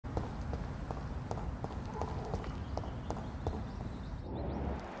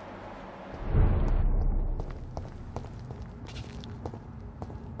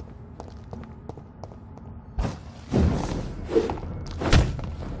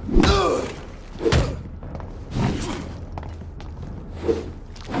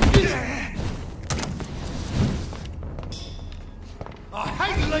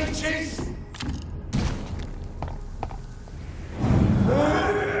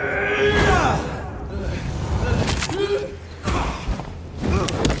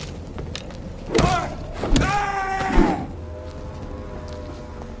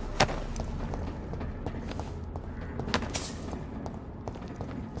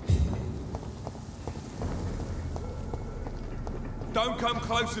Don't come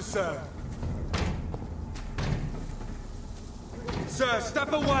closer, sir. Sir,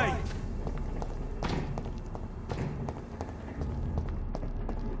 step away!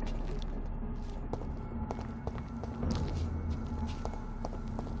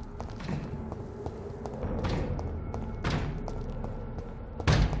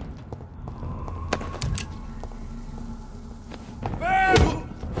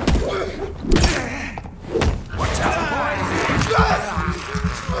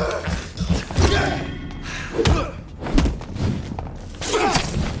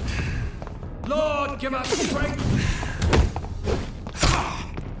 Give us strength!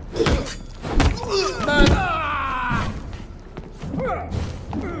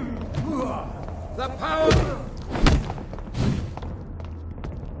 The power!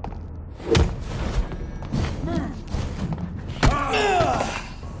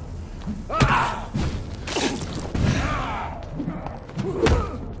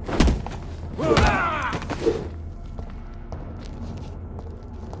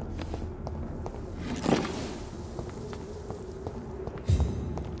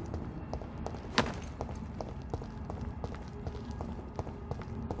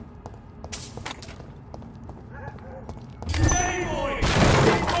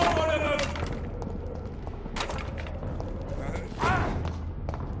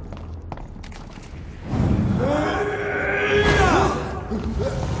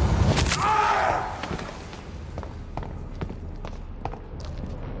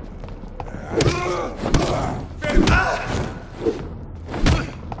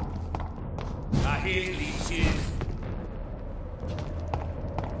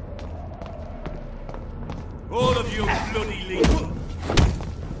 All of you bloody legion!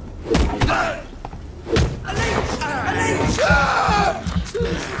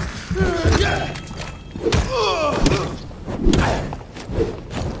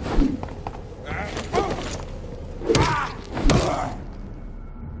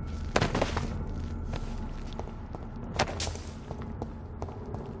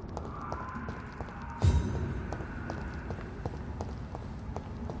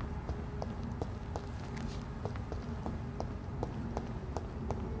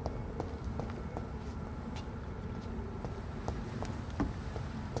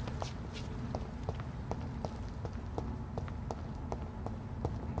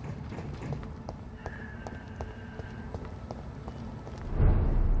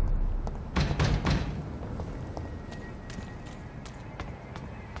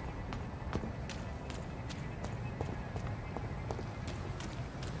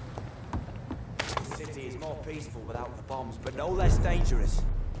 More peaceful without the bombs, but no less dangerous.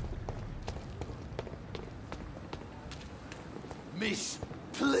 Miss,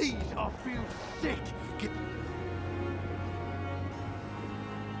 please, I feel sick.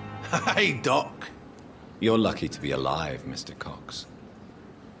 Hey, Doc. You're lucky to be alive, Mr. Cox.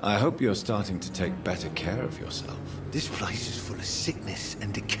 I hope you're starting to take better care of yourself. This place is full of sickness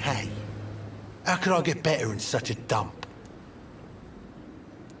and decay. How could I get better in such a dump?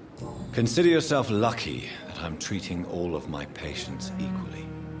 Consider yourself lucky that I'm treating all of my patients equally.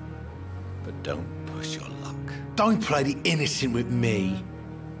 But don't push your luck. Don't play the innocent with me.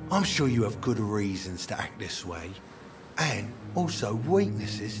 I'm sure you have good reasons to act this way. And also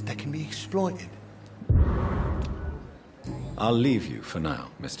weaknesses that can be exploited. I'll leave you for now,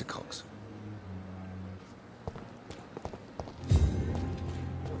 Mr. Cox.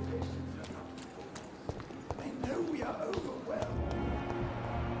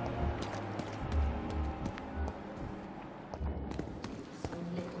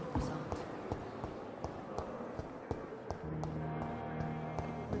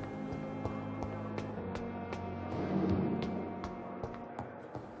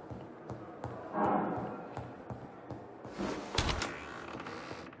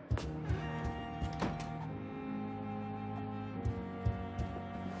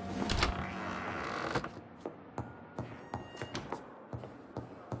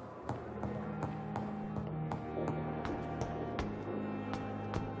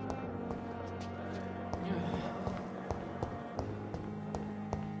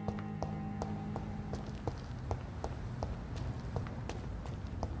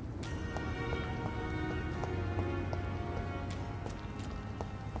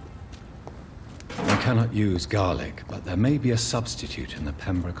 I cannot use garlic, but there may be a substitute in the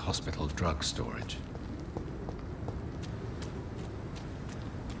Pembroke Hospital drug storage.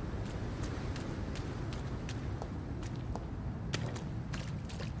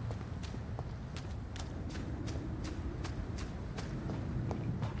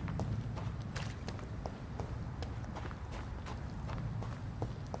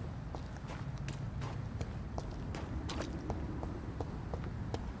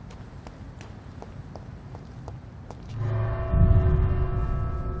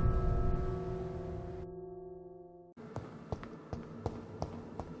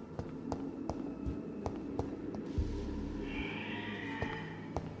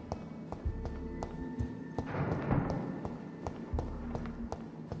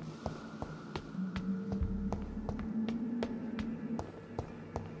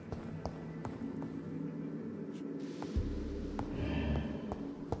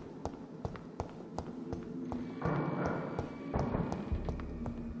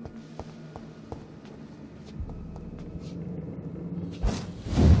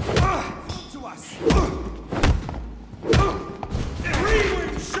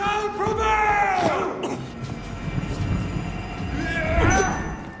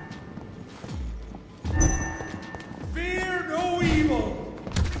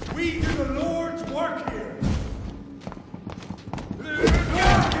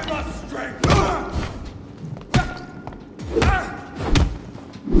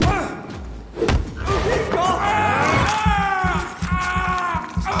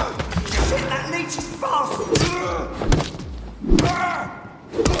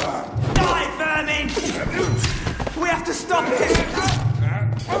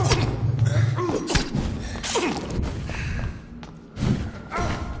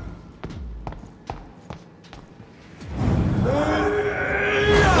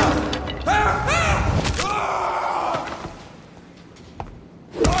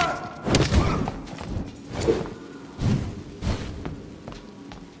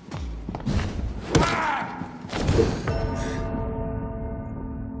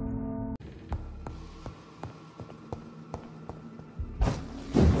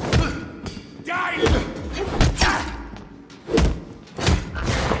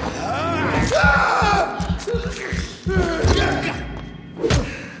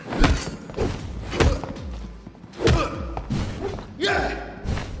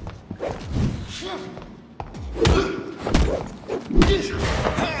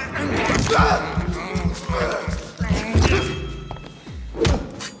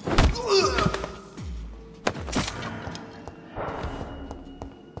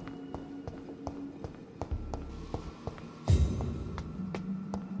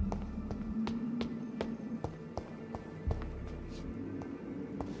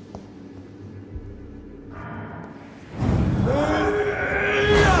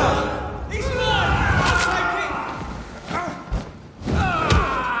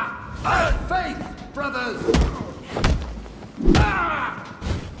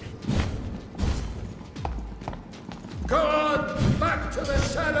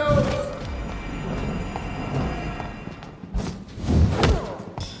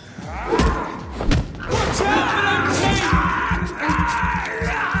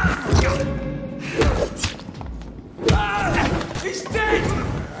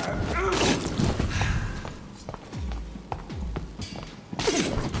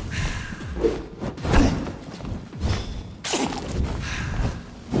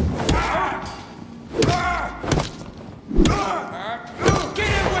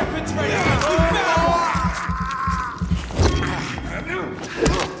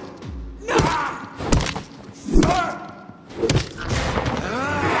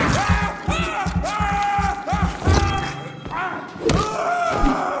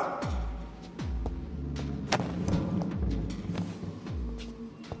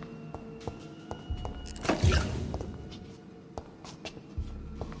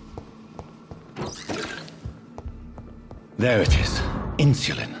 There it is.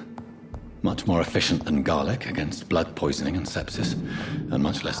 Insulin. Much more efficient than garlic against blood poisoning and sepsis, and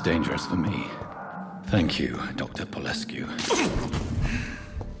much less dangerous for me. Thank you, Dr. Polescu.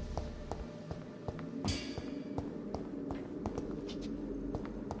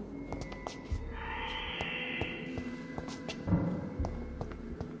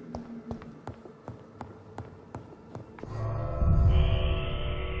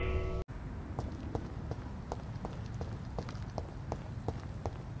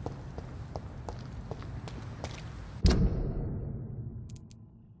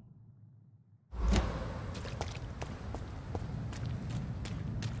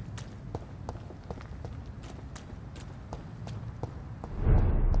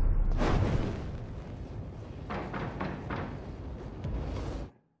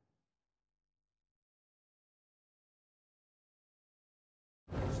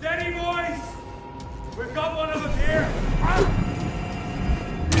 Steady, boys! We've got one of them here!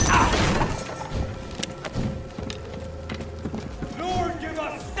 Lord, give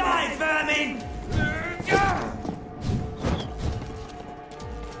us... Die, vermin!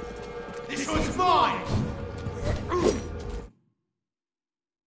 This one's mine!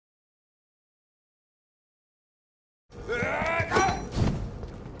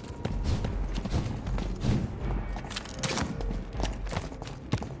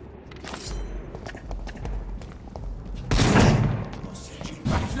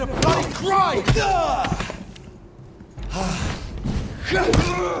 The bloody cry!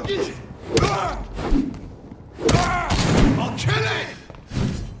 I'll kill it!